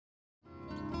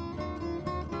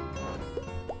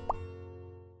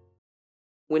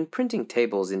When printing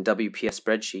tables in WPS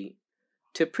Spreadsheet,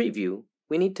 to preview,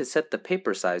 we need to set the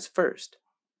paper size first.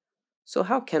 So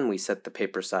how can we set the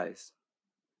paper size?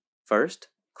 First,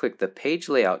 click the Page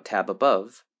Layout tab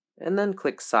above, and then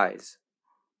click Size.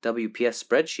 WPS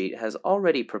Spreadsheet has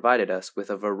already provided us with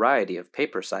a variety of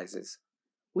paper sizes.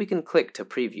 We can click to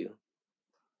preview.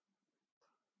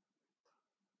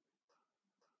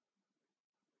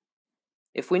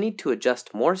 If we need to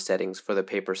adjust more settings for the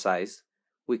paper size,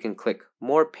 we can click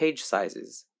More Page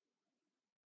Sizes.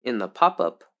 In the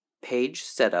pop-up Page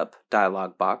Setup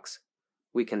dialog box,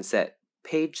 we can set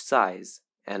page size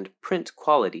and print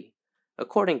quality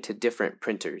according to different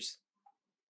printers.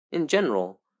 In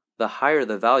general, the higher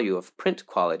the value of print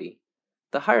quality,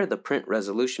 the higher the print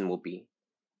resolution will be.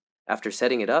 After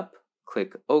setting it up,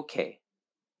 click OK.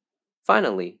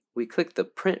 Finally, we click the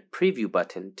Print Preview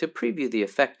button to preview the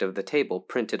effect of the table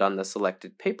printed on the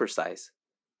selected paper size.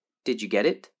 Did you get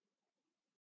it?